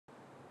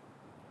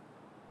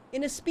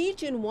In a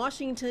speech in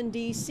Washington,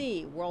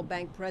 D.C., World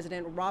Bank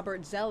President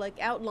Robert Zoellick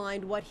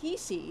outlined what he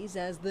sees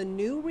as the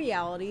new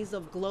realities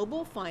of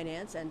global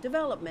finance and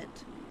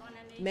development.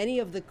 Many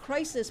of the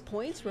crisis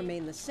points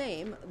remain the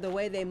same. The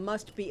way they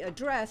must be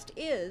addressed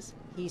is,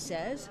 he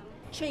says,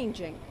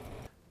 changing.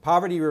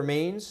 Poverty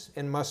remains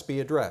and must be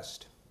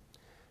addressed.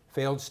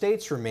 Failed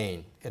states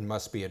remain and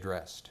must be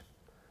addressed.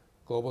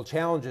 Global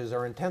challenges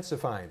are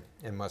intensifying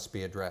and must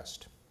be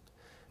addressed.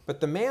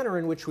 But the manner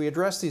in which we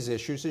address these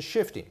issues is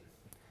shifting.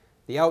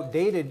 The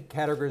outdated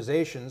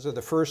categorizations of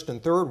the first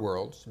and third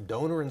worlds,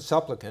 donor and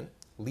supplicant,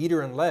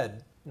 leader and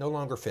led, no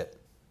longer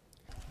fit.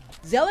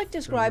 Zoellick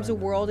describes a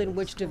world in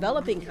which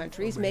developing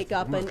countries make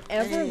up an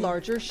ever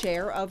larger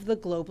share of the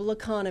global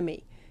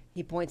economy.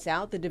 He points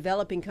out the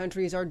developing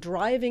countries are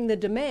driving the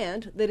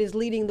demand that is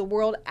leading the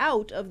world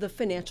out of the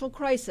financial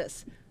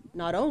crisis.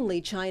 Not only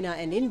China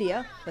and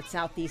India, but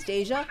Southeast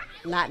Asia,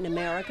 Latin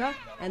America,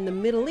 and the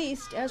Middle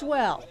East as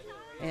well.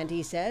 And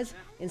he says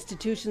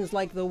institutions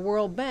like the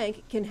World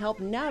Bank can help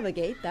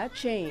navigate that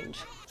change.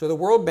 So the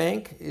World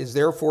Bank is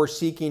therefore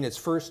seeking its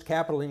first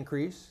capital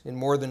increase in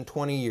more than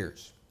 20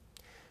 years.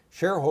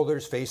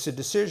 Shareholders face a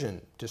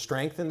decision to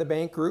strengthen the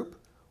bank group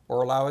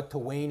or allow it to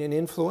wane in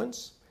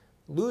influence,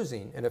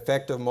 losing an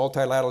effective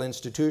multilateral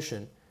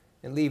institution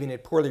and leaving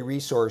it poorly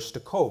resourced to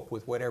cope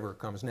with whatever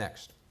comes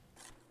next.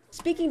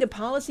 Speaking to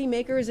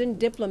policymakers and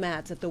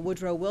diplomats at the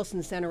Woodrow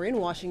Wilson Center in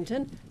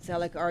Washington,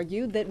 Zoellick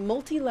argued that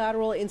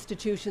multilateral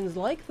institutions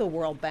like the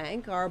World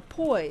Bank are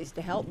poised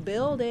to help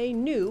build a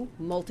new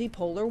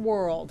multipolar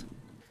world.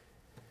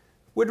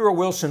 Woodrow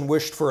Wilson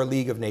wished for a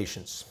League of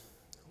Nations.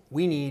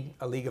 We need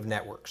a League of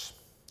Networks.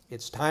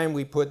 It's time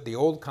we put the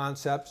old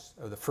concepts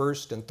of the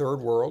first and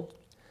third world,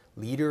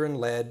 leader and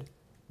led,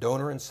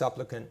 donor and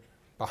supplicant,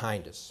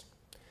 behind us.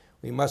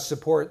 We must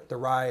support the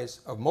rise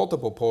of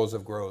multiple poles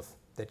of growth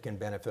that can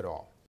benefit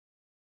all.